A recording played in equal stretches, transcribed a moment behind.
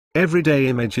Everyday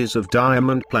images of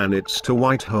diamond planets to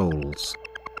white holes.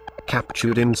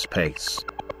 Captured in space.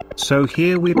 So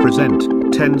here we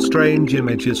present 10 strange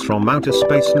images from outer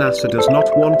space NASA does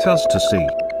not want us to see.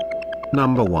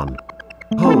 Number 1.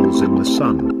 Holes in the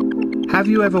sun. Have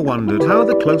you ever wondered how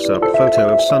the close-up photo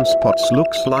of sunspots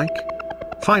looks like?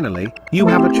 Finally, you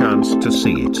have a chance to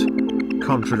see it.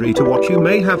 Contrary to what you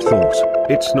may have thought,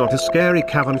 it's not a scary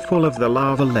cavern full of the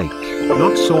lava lake,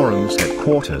 not Sauron's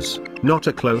headquarters, not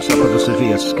a close-up of a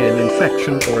severe skin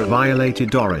infection or a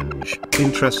violated orange.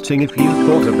 Interesting if you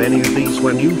thought of any of these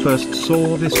when you first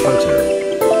saw this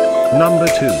photo. Number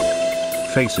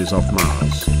 2. Faces of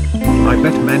Mars. I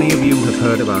bet many of you have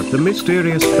heard about the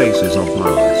mysterious faces of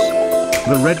Mars.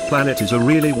 The red planet is a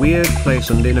really weird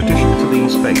place, and in addition to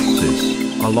these faces,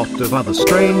 a lot of other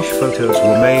strange photos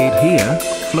were made here: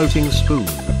 floating spoon,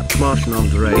 Martian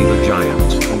Andre the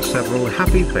Giant, and several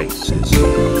happy faces.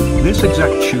 This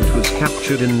exact shoot was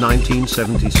captured in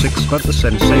 1976, but the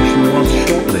sensation was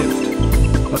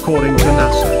short-lived. According to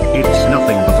NASA, it's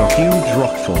nothing but a huge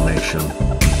rock formation,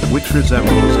 which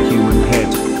resembles a human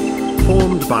head,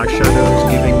 formed by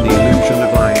shadows giving the illusion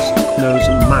of eyes, nose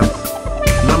and mouth.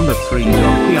 Number 3.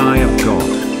 The Eye of God.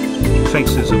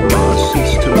 Faces of Mars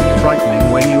cease to look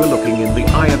frightening when you are looking in the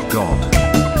Eye of God.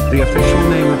 The official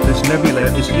name of this nebula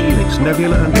is Helix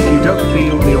Nebula, and if you don't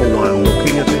feel the awe while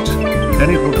looking at it, then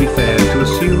it would be fair to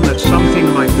assume that something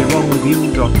might be wrong with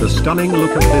you. The stunning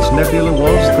look of this nebula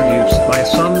was produced by a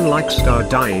sun-like star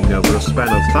dying over a span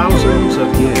of thousands of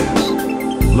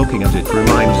years. Looking at it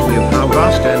reminds me of how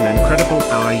vast and incredible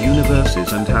our universe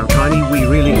is and how tiny we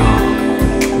really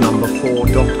are. Number 4.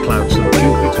 Clouds of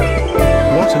Jupiter.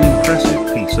 What an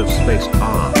impressive piece of space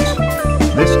art.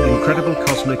 This incredible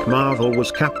cosmic marvel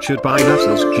was captured by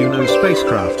NASA's Juno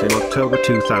spacecraft in October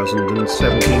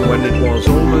 2017 when it was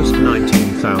almost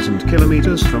 19,000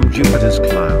 kilometers from Jupiter's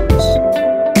clouds.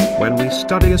 When we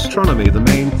study astronomy, the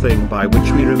main thing by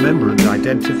which we remember and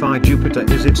identify Jupiter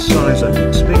is its size and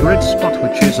its big red spot,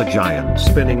 which is a giant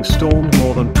spinning storm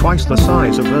more than twice the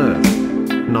size of Earth.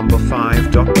 Number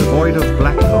 5. Devoid of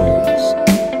black holes.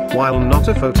 While not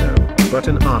a photo, but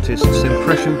an artist's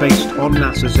impression based on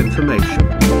NASA's information,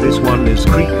 this one is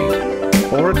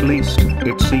creepy. Or at least,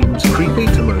 it seems creepy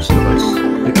to most of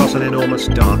us, because an enormous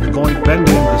dark void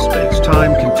bending the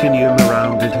space-time continuum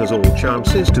around it has all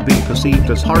chances to be perceived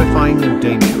as horrifying and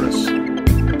dangerous.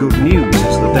 Good news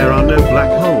is that there are no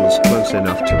black holes close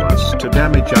enough to us to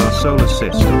damage our solar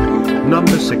system.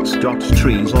 Number 6.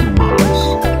 Trees on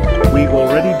Mars. We've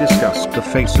already discussed the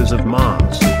faces of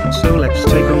Mars, so let's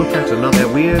take a look at another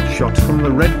weird shot from the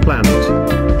red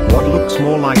planet. What looks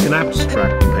more like an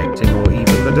abstract painting or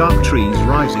even the dark trees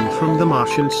rising from the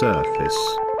Martian surface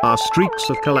are streaks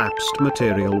of collapsed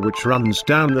material which runs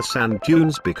down the sand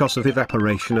dunes because of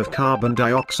evaporation of carbon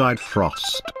dioxide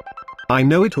frost. I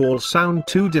know it all sounds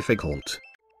too difficult.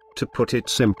 To put it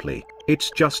simply,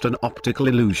 it's just an optical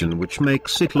illusion which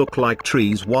makes it look like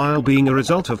trees while being a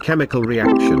result of chemical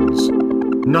reactions.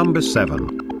 Number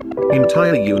 7.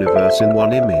 Entire universe in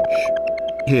one image.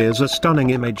 Here's a stunning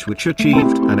image which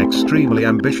achieved an extremely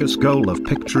ambitious goal of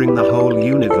picturing the whole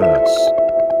universe.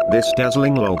 This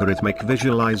dazzling logarithmic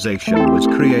visualization was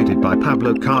created by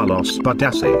Pablo Carlos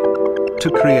Badassi. To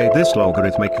create this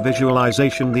logarithmic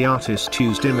visualization, the artist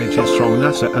used images from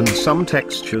NASA and some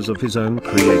textures of his own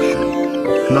creation.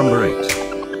 Number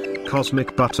 8.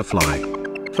 Cosmic Butterfly.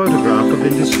 Photograph of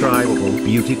indescribable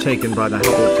beauty taken by the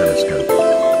Hubble telescope.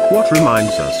 What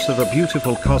reminds us of a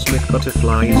beautiful cosmic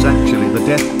butterfly is actually the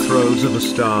death throes of a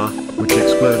star, which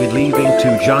exploded leaving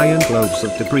 2 giant globes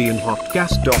of debris and hot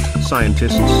gas.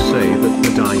 Scientists say that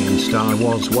the dying star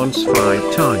was once 5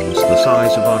 times the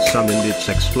size of our sun, and its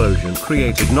explosion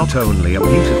created not only a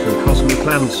beautiful cosmic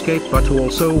landscape but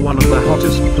also one of the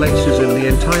hottest places in the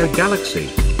entire galaxy.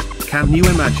 Can you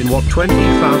imagine what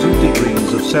 20,000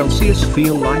 degrees of Celsius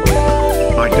feel like?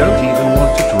 I don't even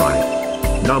want to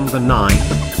try. Number 9.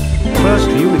 First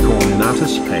unicorn in outer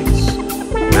space.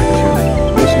 Actually,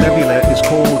 this nebula is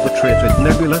called the Trifid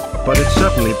Nebula, but it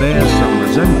certainly bears some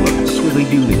resemblance with a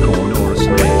unicorn or a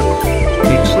snake.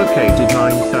 It's located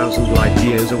 9,000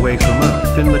 light-years away from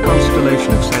Earth in the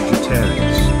constellation of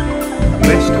Sagittarius.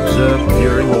 Best observed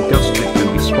during August. It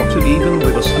can be spotted even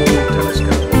with a small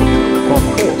telescope. Of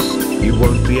course, you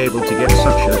won't be able to get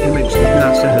such an image that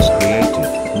NASA has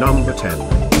created. Number 10.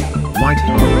 White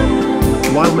hole.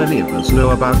 While many of us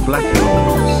know about black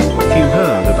holes, few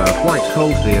heard about white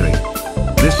hole theory.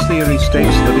 This theory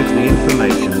states that if the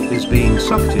information is being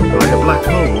sucked in by a black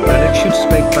hole, then it should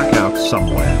spake back out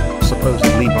somewhere,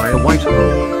 supposedly by a white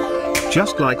hole.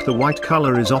 Just like the white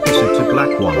color is opposite to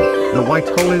black one, the white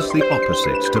hole is the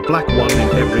opposite to black one in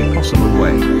every possible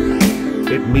way.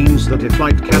 It means that if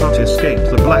light cannot escape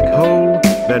the black hole,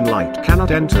 then light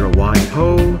cannot enter a white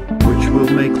hole, which will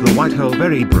make the white hole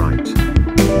very bright.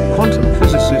 Quantum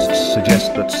physicists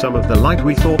suggest that some of the light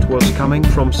we thought was coming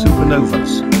from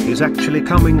supernovas is actually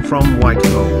coming from white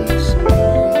holes.